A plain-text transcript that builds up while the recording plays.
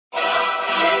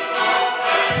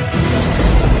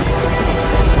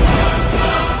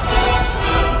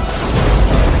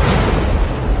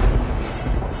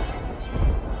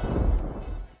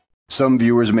Some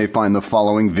viewers may find the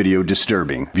following video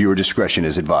disturbing. Viewer discretion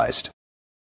is advised.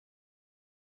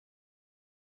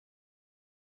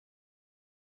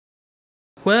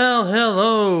 Well,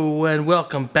 hello and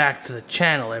welcome back to the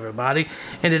channel, everybody.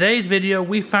 In today's video,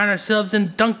 we find ourselves in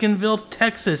Duncanville,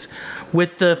 Texas,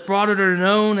 with the frauditor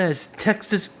known as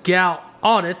Texas Gal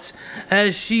Audits,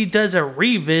 as she does a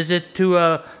revisit to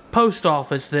a post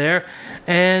office there,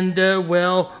 and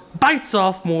well, bites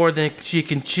off more than she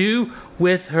can chew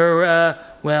with her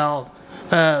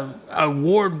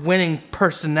award-winning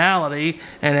personality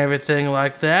and everything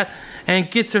like that, and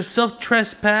gets herself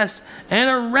trespassed and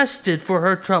arrested for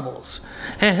her troubles.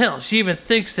 And hell, she even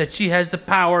thinks that she has the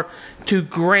power to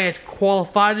grant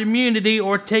qualified immunity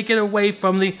or take it away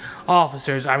from the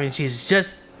officers. I mean, she's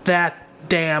just that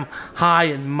damn high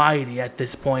and mighty at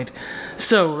this point.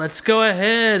 So let's go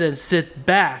ahead and sit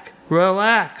back,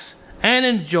 relax, and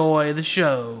enjoy the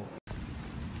show.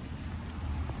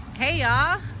 Hey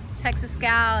y'all, Texas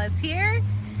Gal is here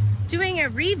doing a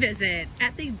revisit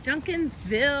at the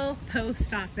Duncanville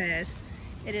post office.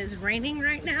 It is raining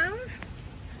right now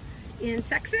in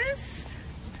Texas,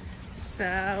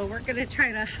 so we're gonna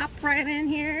try to hop right in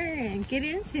here and get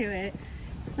into it.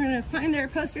 We're gonna find their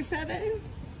poster 7.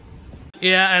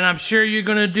 Yeah, and I'm sure you're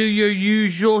gonna do your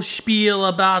usual spiel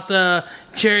about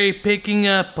cherry picking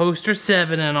poster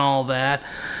 7 and all that.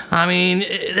 I mean,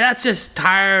 that's just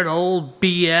tired old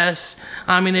BS.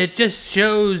 I mean, it just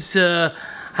shows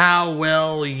how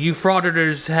well you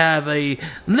frauditors have a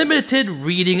limited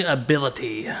reading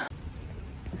ability.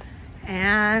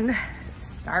 And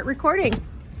start recording.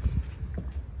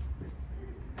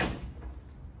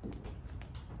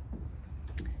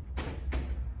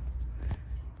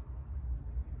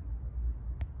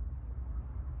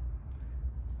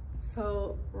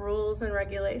 So, rules and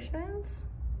regulations.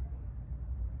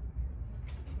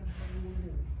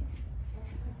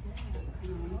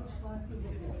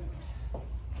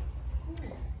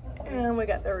 And we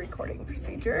got the recording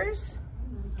procedures.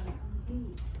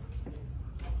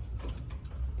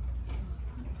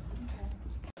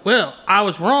 Well, I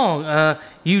was wrong.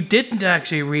 You didn't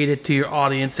actually read it to your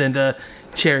audience and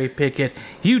cherry pick it.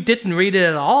 You didn't read it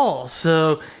at all.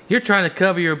 So you're trying to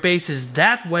cover your bases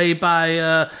that way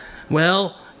by,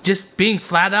 well, just being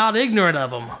flat out ignorant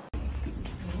of them.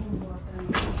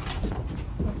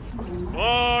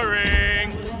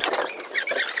 Boring.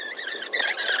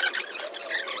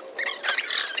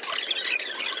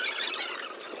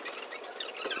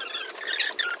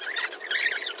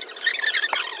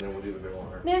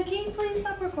 Ma'am, can you please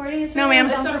stop recording? It's No, ma'am.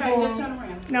 really It's uncomfortable. Okay, just turn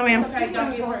around. No, ma'am. It's okay,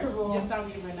 don't give her, just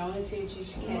don't give her no attention.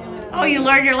 She can't do it. Oh, you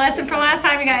learned your lesson from last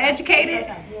time you got educated?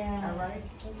 Yeah. All right.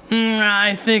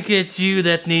 I think it's you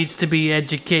that needs to be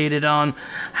educated on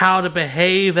how to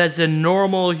behave as a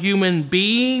normal human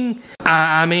being.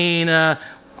 I mean,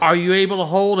 are you able to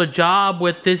hold a job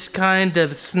with this kind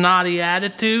of snotty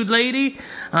attitude, lady?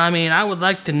 I mean, I would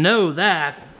like to know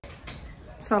that.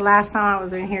 So last time I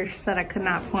was in here, she said I could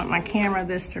not point my camera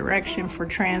this direction for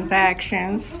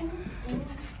transactions.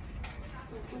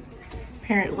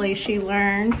 Apparently she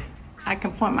learned I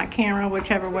can point my camera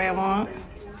whichever way I want.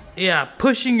 Yeah,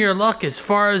 pushing your luck as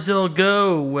far as it'll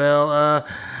go. Well,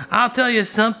 I'll tell you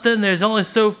something. There's only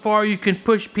so far you can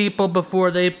push people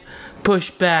before they push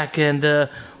back. And,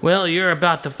 well, you're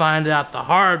about to find out the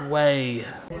hard way.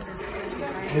 It's so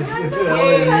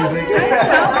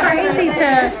crazy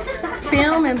to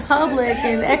film in public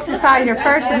and exercise your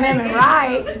First Amendment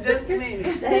right.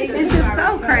 It's just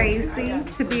so crazy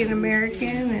to be an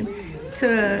American and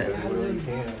to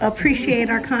appreciate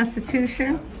our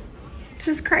Constitution. It's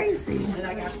just crazy. And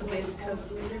I got the best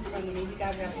customers in front of me. You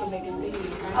guys have to make a scene.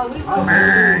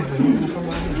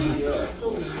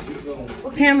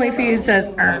 Family Feud says,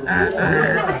 They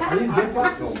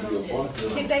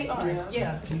are,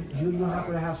 yeah. You're not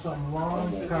going to have something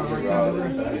wrong. The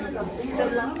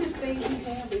longest thing we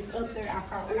have is up there. I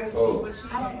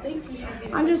don't think we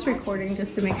have. I'm just recording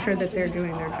just to make sure that they're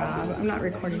doing their job. I'm not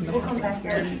recording the public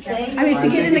here. I mean, to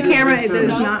get in the camera, it is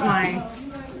not my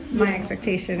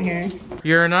expectation here.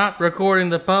 You're not recording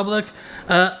the public?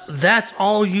 That's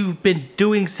all you've been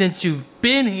doing since you've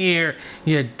been here,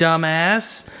 you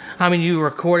dumbass. I mean, you're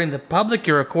recording the public,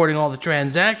 you're recording all the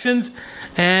transactions,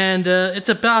 and it's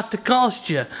about to cost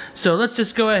you. So let's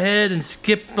just go ahead and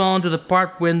skip on to the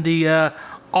part when the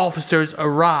officers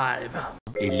arrive.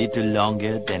 A little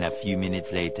longer than a few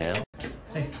minutes later.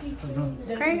 Hey, how's it going?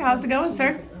 Great, how's it going,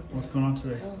 sir? What's going on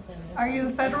today? Are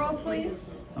you federal police?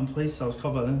 I'm police. I was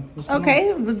called by them. What's going on?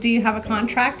 Okay, well, do you have a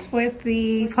contract with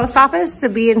the post office to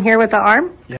be in here with the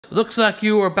arm? Looks like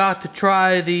you were about to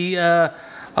try the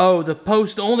oh,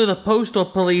 only the postal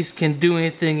police can do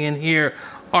anything in here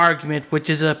argument, which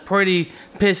is a pretty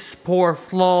piss poor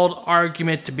flawed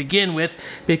argument to begin with,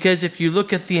 because if you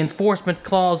look at the enforcement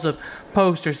clause of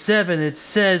Poster 7, it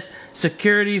says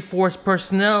security force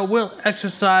personnel will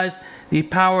exercise the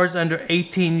powers under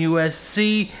 18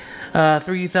 U.S.C.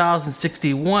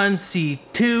 3061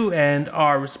 C2 and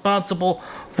are responsible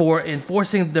for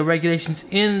enforcing the regulations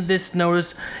in this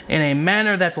notice in a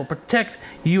manner that will protect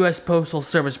U.S. Postal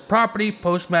Service property.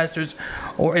 Postmasters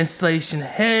or installation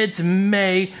heads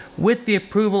may, with the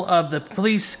approval of the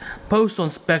police, postal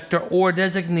inspector, or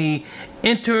designee,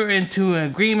 enter into an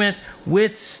agreement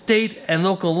with state and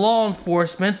local law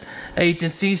enforcement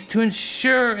agencies to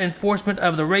ensure enforcement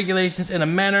of the regulations in a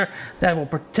manner that will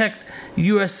protect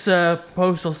U.S.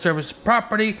 Postal Service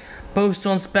property.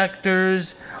 Postal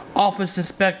inspectors, office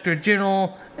inspector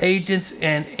general, agents,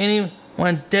 and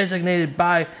anyone designated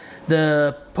by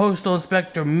the postal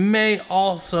inspector may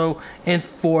also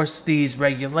enforce these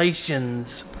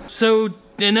regulations. So,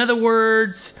 in other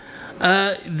words,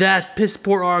 that piss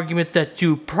poor argument that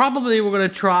you probably were going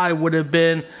to try would have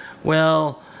been,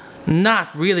 well,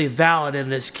 not really valid in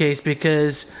this case,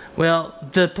 because, well,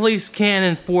 the police can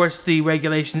enforce the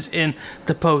regulations in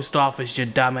the post office, you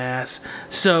dumbass.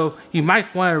 So you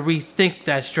might want to rethink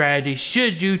that strategy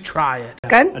should you try it.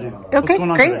 Good? Okay,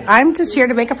 great. Today? I'm just here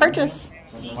to make a purchase.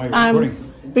 Why are you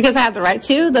recording? Because I have the right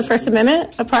to, the First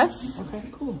Amendment of press. Okay,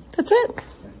 cool. That's it.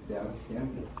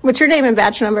 What's your name and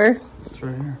badge number? It's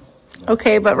right here.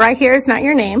 Okay, but right here is not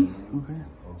your name. Okay.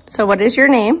 So what is your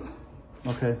name?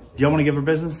 Okay. Do y'all want to give her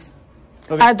business?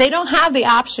 Okay. They don't have the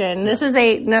option. This is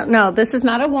a, no, this is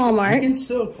not a You Walmart. can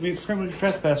still be criminally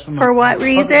trespassed from For what public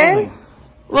reason? building.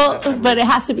 Well, but it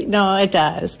has to be, no, it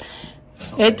does.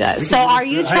 It does. So are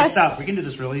you Hey, stop. We can do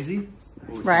this real easy.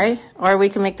 right? Or we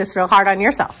can make this real hard on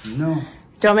yourself. No.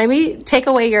 Don't make me take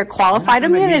away your qualified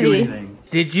Don't make me do immunity. anything.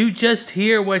 Did you just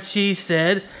hear what she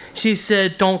said? She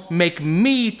said, don't make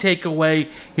me take away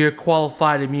your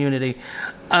qualified immunity.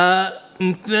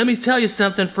 Let me tell you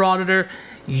something, Frauditor.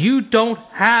 You don't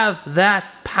have that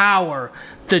power.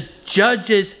 The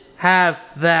judges have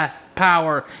that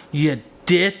power, you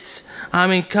dits. I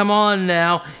mean, come on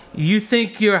now. You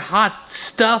think you're hot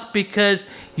stuff because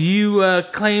you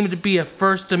claim to be a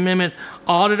First Amendment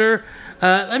auditor?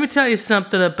 Let me tell you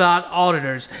something about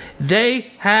auditors.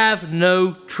 They have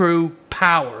no true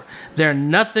power. They're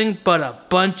nothing but a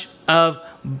bunch of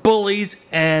bullies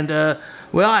and,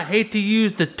 well, I hate to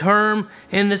use the term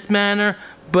in this manner,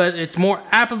 but it's more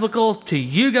applicable to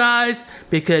you guys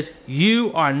because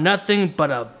you are nothing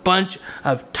but a bunch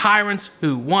of tyrants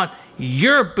who want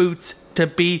your boots to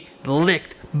be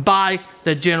licked by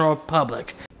the general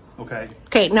public. Okay.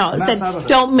 Okay, no, it I'm said outside of it.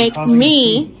 don't make Causing a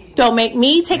me, don't make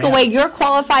me take away your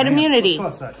qualified Ma'am, immunity.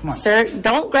 let's go outside. Come on. Sir,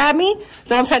 don't grab me,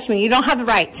 don't touch me. You don't have the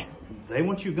right. They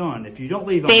want you gone. If you don't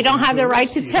leave, They I'm don't going have the right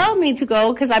arrest to you. tell me to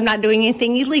go because I'm not doing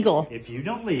anything illegal. If you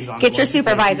don't leave, I'm Get going your to take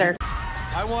supervisor.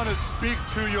 I want to speak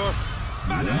to your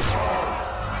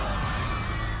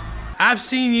I've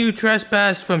seen you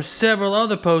trespass from several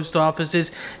other post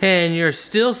offices, and you're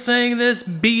still saying this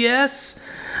BS?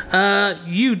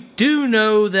 You do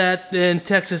know that in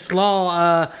Texas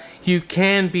law, you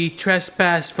can be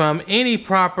trespassed from any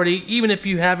property, even if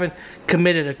you haven't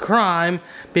committed a crime,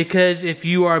 because if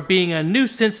you are being a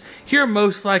nuisance, you're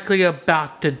most likely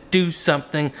about to do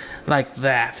something like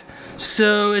that.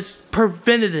 So it's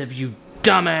preventative, you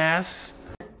dumbass.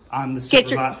 I'm the Get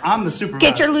your- supervisor. I'm the supervisor.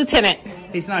 Get your lieutenant.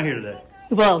 He's not here today.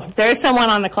 Well, there's someone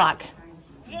on the clock.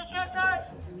 Yes, yes,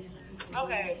 sir.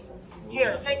 Okay.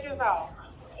 Here, take this off.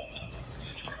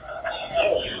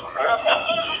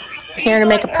 Here to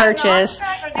make a purchase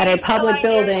at a public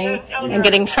building and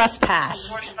getting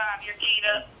trespassed. 45, you're keyed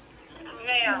up.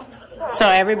 Ma'am. So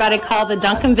everybody call the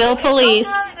Duncanville police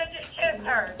Yes,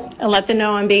 sir. and let them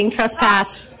know I'm being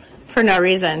trespassed for no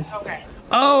reason. Okay.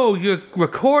 Oh, you're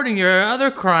recording your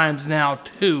other crimes now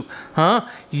too, huh?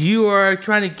 You are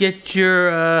trying to get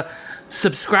your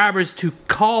subscribers to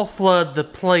call flood the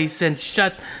place and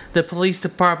shut the police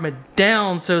department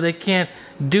down so they can't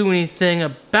do anything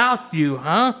about you,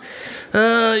 huh?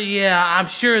 Yeah, I'm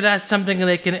sure that's something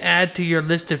they can add to your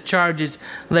list of charges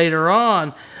later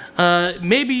on.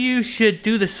 Maybe you should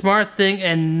do the smart thing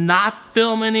and not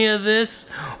film any of this,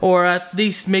 or at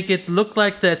least make it look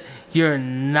like that you're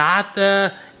not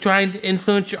trying to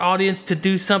influence your audience to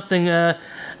do something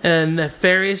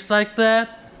nefarious like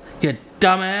that, you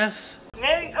dumbass.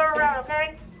 Maybe go around,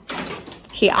 okay?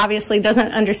 He obviously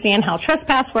doesn't understand how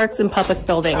trespass works in public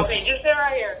buildings. Okay, just stay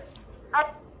right here.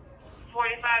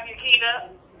 45, you're keyed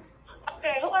up.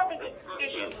 Okay, whoever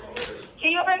did you.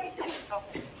 Can you open it? Oh,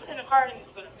 in the car.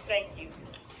 Thank you.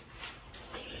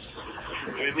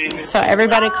 So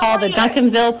everybody call the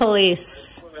Duncanville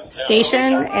police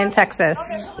station in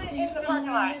Texas. In the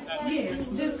parking lot. Yes,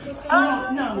 just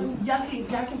no. Y'all can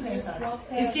pass her.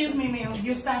 Excuse me, ma'am.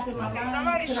 You're stopping my line. Can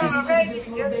I get you to just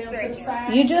move down to the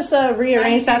side? You just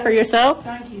rearrange that for yourself?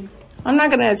 Thank you. I'm not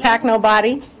going to attack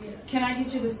nobody. Can I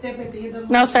get you to step at the end of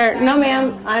the No, sir. No,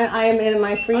 ma'am. I am in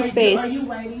my free space. Are you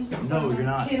waiting? No, you're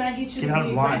not. Can I get you Get to out of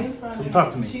be line. right in front Come of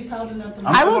talk to me. She's holding up the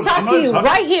I will talk to you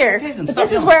right here. Okay, then But stop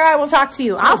this is yelling. where I will talk to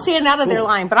you. I'll stand out of their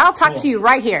line, but I'll talk to you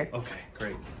right here. Okay,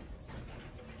 great.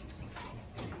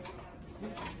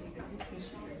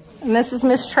 And this is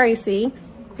Miss Tracy.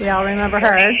 Y'all remember her?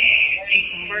 I don't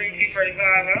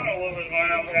know what was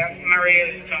going on, but my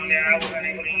radio was coming down. I wasn't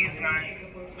able to use my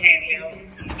handheld.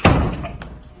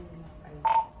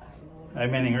 Hey,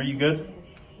 Manning, are you good?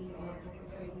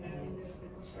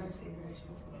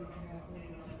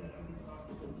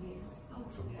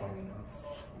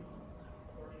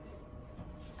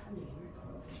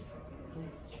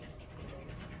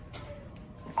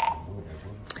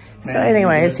 So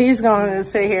anyways, he's going to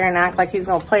sit here and act like he's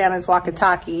going to play on his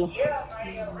walkie-talkie. Yeah,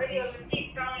 my radio just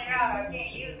keeps coming out. I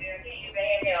can't use it. I can't use the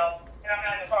handheld. And I'm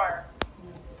not in the car.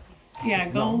 Yeah,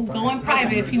 go in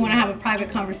private if you want to have a private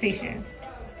conversation.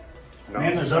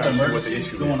 Man, there's other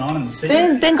emergencies going on in the city.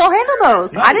 Then go handle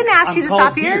those. No, I didn't ask I'm you to called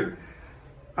stop here.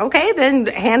 Okay, then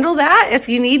handle that. If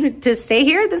you need to stay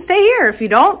here, then stay here. If you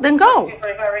don't, then go.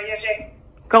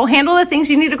 Go handle the things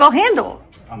you need to go handle.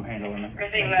 I'm handling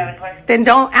it. Then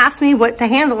don't ask me what to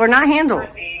handle or not handle.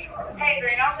 Hey,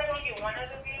 Green, I'll send you one of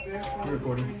the We're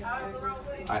recording.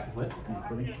 What?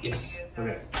 Recording? Yes.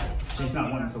 Okay. She's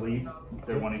not wanting to leave.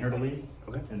 They're wanting her to leave.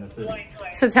 Okay. And that's it.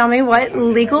 So tell me what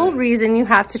legal reason you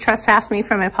have to trespass me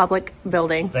from a public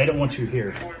building. They don't want you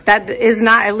here. That is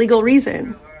not a legal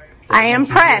reason. I am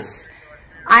press.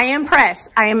 I am press.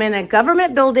 I am in a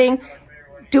government building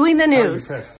doing the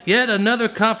news. Yet another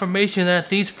confirmation that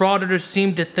these frauditors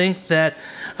seem to think that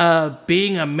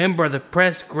being a member of the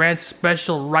press grants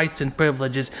special rights and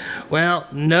privileges. Well,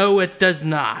 no, it does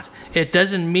not. It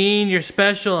doesn't mean you're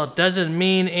special. It doesn't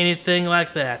mean anything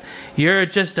like that. You're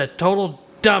just a total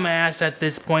dumbass at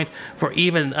this point for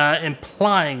even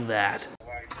implying that. Do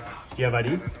you have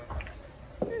ID?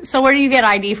 So where do you get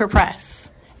ID for press?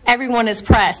 Everyone is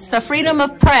press. The freedom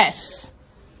of press.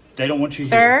 They don't want you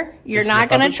Sir, here. you're not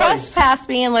going to trespass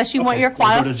me unless you want your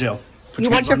Go to jail. You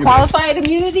want your qualified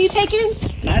immunity taken?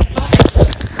 That's fine.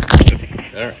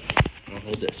 All right. I'll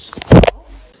hold this.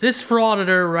 This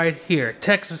frauditor right here,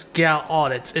 Texas Gal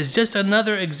Audits, is just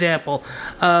another example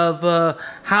of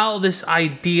how this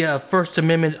idea of First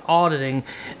Amendment auditing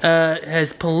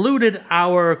has polluted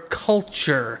our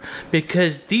culture,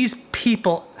 because these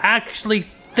people actually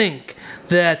think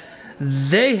that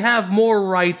they have more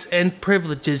rights and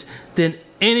privileges than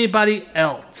anybody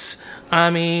else. I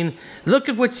mean, look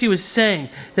at what she was saying,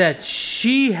 that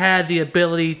she had the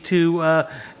ability to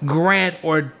grant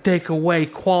or take away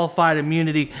qualified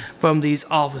immunity from these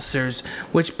officers,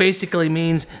 which basically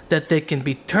means that they can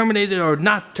be terminated or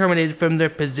not terminated from their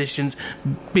positions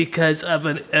because of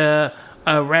an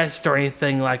arrest or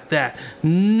anything like that.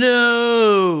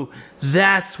 No,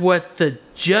 that's what the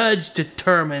judge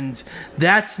determines.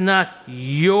 That's not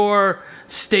your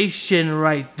station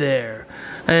right there.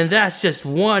 And that's just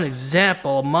one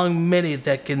example among many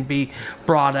that can be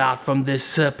brought out from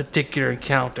this particular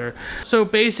encounter. So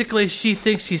basically, she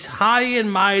thinks she's high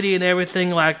and mighty and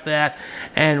everything like that,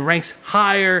 and ranks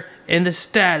higher in the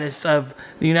status of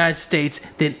the United States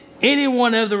than any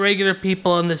one of the regular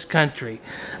people in this country.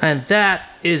 And that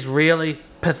is really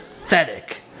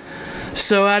pathetic.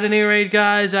 So at any rate,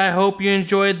 guys, I hope you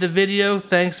enjoyed the video.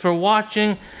 Thanks for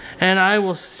watching, and I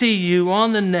will see you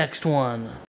on the next one.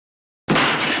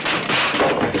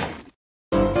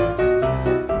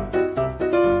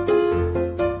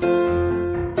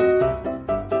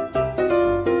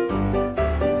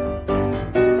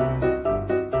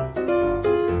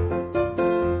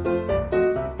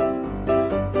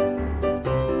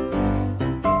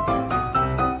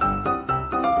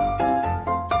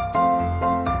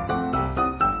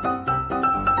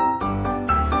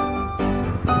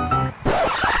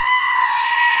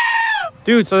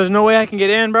 Dude, so there's no way I can get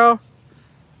in, bro?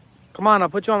 Come on, I'll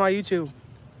put you on my YouTube.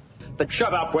 But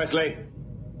shut up, Wesley.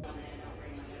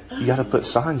 You gotta put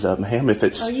signs up, ma'am, if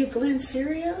it's... Are you Glenn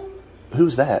Serio?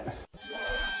 Who's that?